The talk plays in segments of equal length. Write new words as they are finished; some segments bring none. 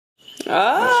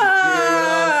Oh.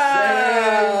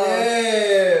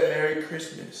 Yeah. Merry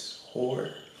Christmas,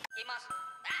 whore.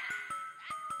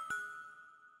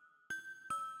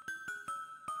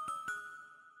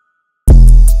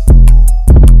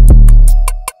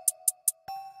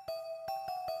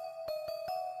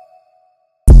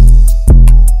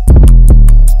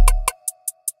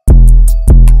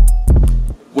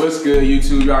 What's good,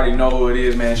 YouTube? You already know who it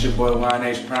is, man. It's your boy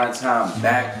Primetime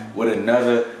back with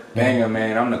another banger,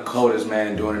 man. I'm the coldest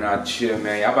man doing it out chill,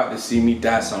 man. Y'all about to see me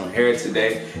dye some hair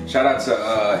today. Shout out to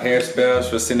Hairspells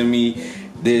for sending me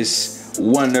this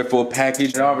wonderful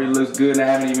package. It already looks good and I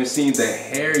haven't even seen the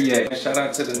hair yet. Shout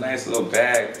out to the nice little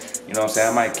bag. You know what I'm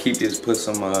saying? I might keep this, put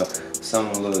some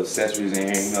little accessories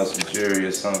in here, you know, some jewelry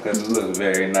or something, because it looks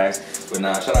very nice. But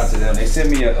nah, shout out to them. They sent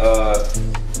me a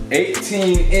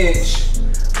 18-inch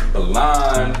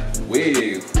blonde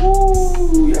wig.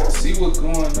 Ooh, y'all see what's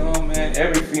going on, man.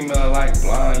 Every female like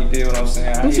blonde, you dig what I'm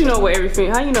saying? How you know what every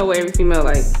female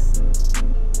like?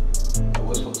 I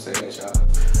was supposed to say that, y'all.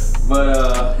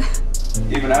 But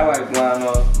even I like blonde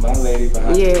on my lady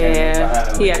behind the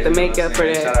camera. He got the makeup for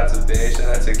that. Shout out to Bed,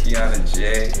 shout out to Kiana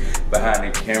J behind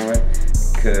the camera.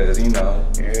 Cause you know,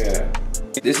 yeah.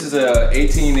 This is a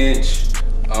 18-inch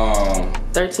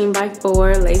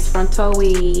 13x4 lace frontal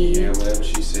weave. Yeah, whatever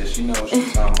she said, she knows what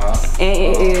she's talking about. And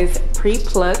it is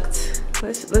pre-plucked.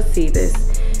 Let's see this.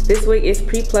 This wig is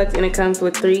pre-plucked and it comes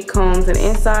with 3 combs on the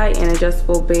inside and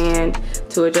adjustable band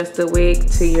to adjust the wig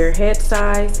to your head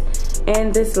size.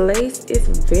 And this lace is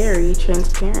very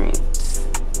transparent.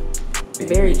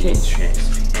 Very transparent.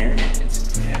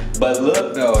 But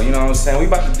look though, you know what I'm saying? We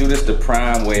about to do this the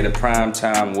prime way, the prime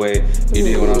time way. You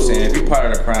dig what I'm saying? If you part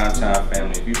of the prime time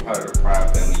family, if you part of the prime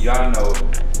family, y'all know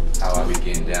how I be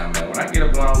getting down, man. When I get a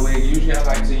blonde wig, usually I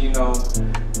like to, you know,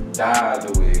 dye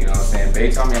the wig, you know what I'm saying? Bae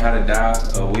taught me how to dye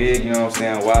a wig, you know what I'm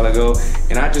saying, a while ago.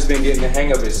 And I just been getting the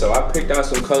hang of it. So I picked out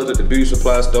some colors at the beauty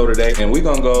supply store today. And we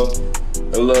gonna go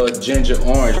a little ginger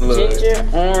orange. Ginger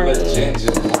orange.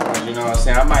 Ginger orange, you know what I'm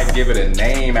saying? I might give it a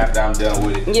name after I'm done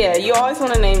with it. Yeah, you always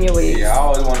want to name your wigs. Yeah, I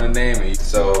always want to name it.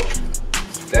 So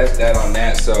that's that on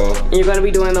that. So you're gonna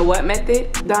be doing the what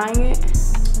method dyeing it?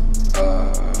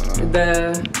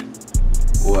 The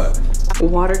what?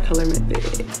 Watercolor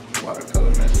method. Watercolor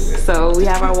method. So we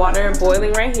have our water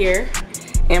boiling right here,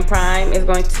 and Prime is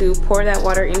going to pour that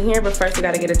water in here. But first, we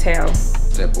gotta get a towel.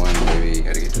 Step 1, baby, you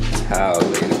gotta get the towel,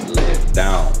 lay it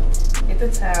down. Get the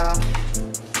towel.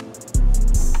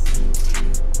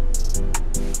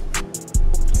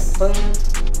 Boom.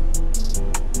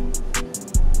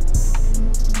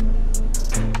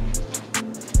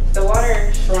 The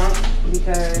water shrunk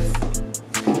because.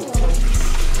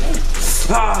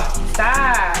 Stop!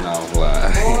 Stop! No, I'm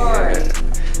lying.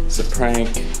 It's a prank.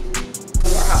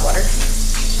 More hot water.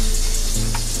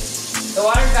 The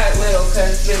water got little because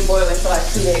it's been boiling for like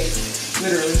 2 days.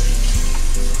 Literally.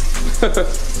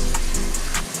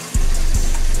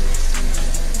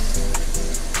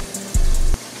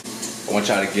 I want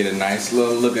y'all to get a nice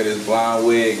little look at this blonde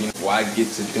wig, you know, while I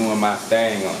get to doing my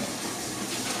thing on it.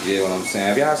 You know what I'm saying?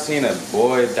 Have y'all seen a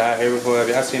boy dye hair before? Have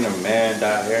y'all seen a man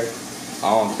dye hair? I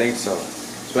don't think so.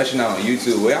 Especially not on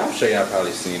YouTube. Well, I'm sure y'all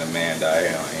probably seen a man dye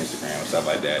hair on Instagram and stuff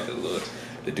like that.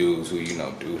 The dudes who, you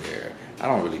know, do hair. I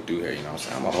don't really do hair, you know what I'm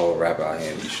saying? I'm a whole rapper out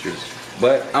here in these streets.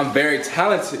 But I'm very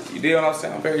talented. You dig what I'm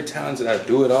saying? I'm very talented. I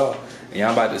do it all. And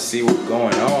y'all about to see what's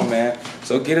going on, man.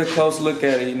 So get a close look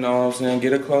at it, you know what I'm saying?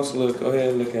 Get a close look. Go ahead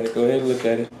and look at it. Go ahead and look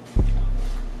at it.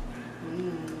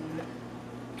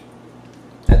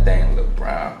 That thing look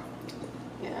brown.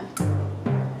 Yeah.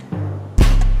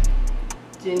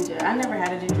 Ginger. I never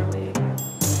had a ginger wig.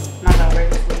 Not gonna wear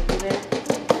this wig either.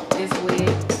 This wig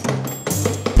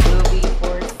will be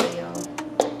for sale.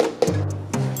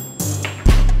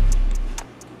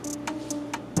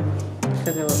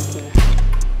 Cause it looks good.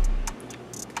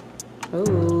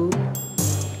 Ooh.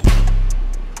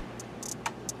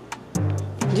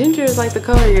 Ginger is like the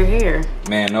color of your hair.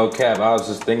 Man, no cap. I was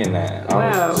just thinking that. Wow.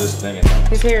 I was just thinking that.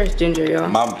 His hair is ginger, y'all.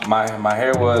 My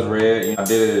hair was red. You know, I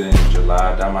did it in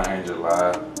July. I dyed my hair in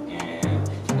July,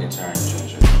 and it turned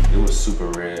ginger. It was super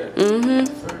red at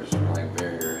first, like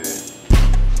very red.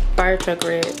 Fire truck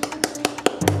red.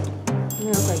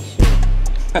 You look like shit.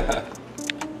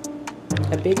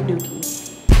 A big dookie.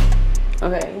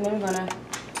 Okay, and then we're gonna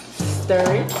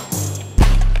stir it.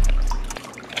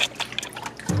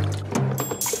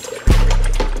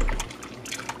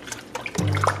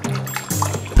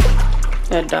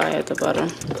 That dye at the bottom.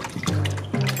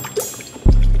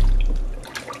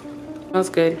 Smells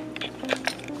good.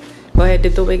 Go ahead,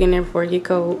 dip the wig in there before it get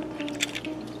cold.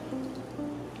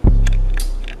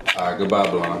 Alright, goodbye,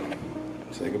 blonde.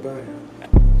 Say goodbye.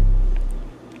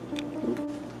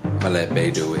 I'm gonna let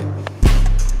Bae do it.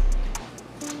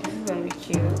 This is gonna be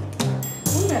cute.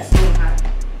 Ooh, that's so hot.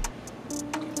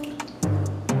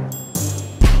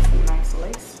 Some nice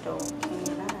lace though.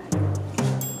 Can't lie.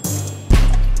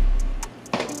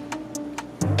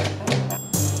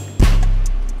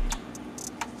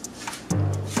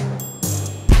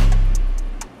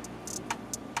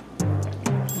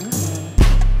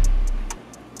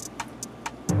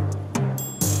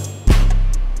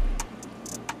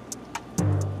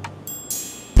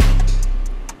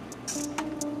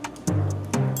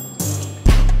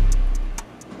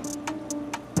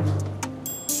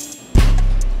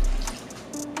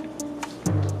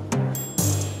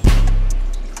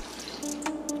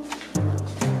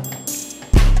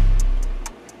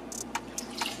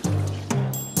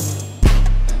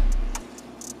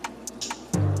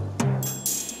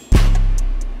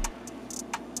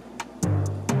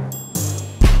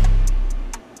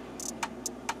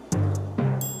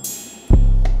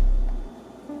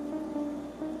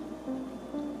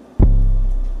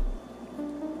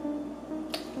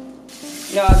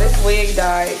 Y'all, this wig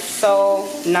dyed so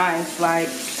nice. Like,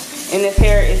 and this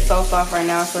hair is so soft right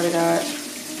now, I swear to God.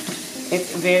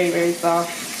 It's very, very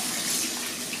soft.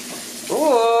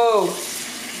 Ooh.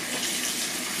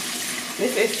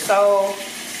 This is so,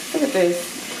 look at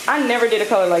this. I never did a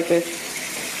color like this.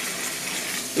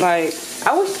 Like,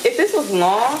 I wish, if this was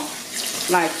long,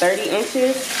 like 30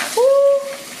 inches, woo,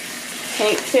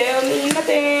 can't tell me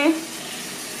nothing.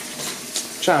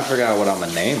 I'm trying to figure out what I'm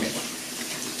gonna name it.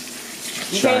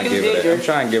 You can't do Ginger. I'm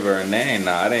trying to give her a name.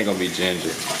 Nah, it ain't gonna be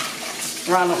Ginger.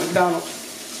 Ronald McDonald. Ooh,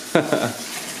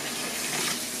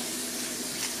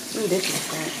 this is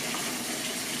great.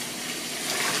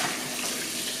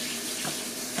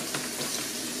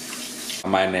 I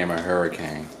might name her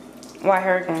Hurricane. Why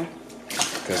Hurricane?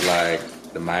 Cause like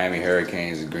the Miami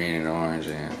Hurricanes is green and orange,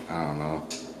 and I don't know.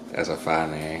 That's a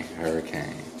fine name,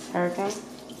 Hurricane. Hurricane?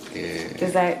 Yeah.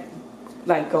 Does that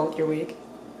like go with your wig?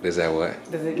 Is that what?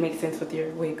 Does it make sense with your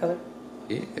wig color?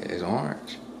 Yeah, it's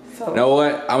orange. So, you know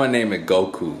what? I'm gonna name it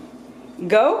Goku.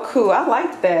 Goku, I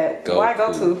like that. Goku. Why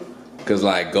Goku? Cause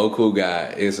like Goku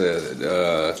is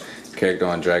a character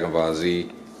on Dragon Ball Z,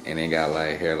 and they got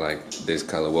like hair like this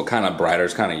color. Well, kind of brighter.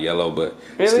 It's kind of yellow, but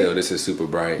really? Still, this is super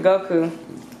bright. Goku.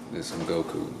 This is some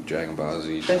Goku, Dragon Ball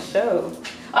Z. For sure.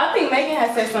 I think Megan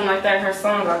had said something like that in her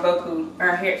song about Goku.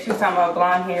 Her hair, she was talking about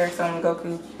blonde hair, something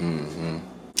Goku. Mm-hmm.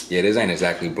 Yeah, this ain't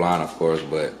exactly blonde, of course,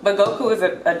 but Goku is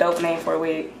a dope name for a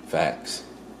wig. Facts.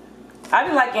 I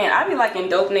be liking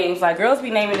dope names. Like, girls be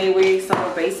naming their wigs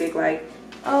so basic, like,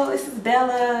 oh, this is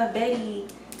Bella, Betty,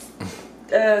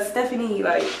 Stephanie,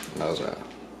 like. Those are.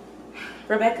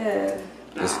 Rebecca.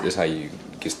 This how you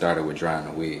get started with drying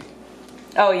a wig.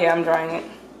 Oh yeah, I'm drying it.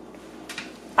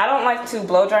 I don't like to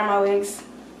blow dry my wigs.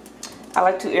 I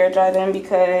like to air dry them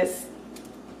because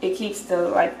it keeps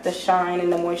the shine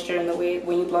and the moisture in the wig.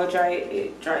 When you blow dry it,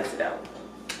 it dries it out.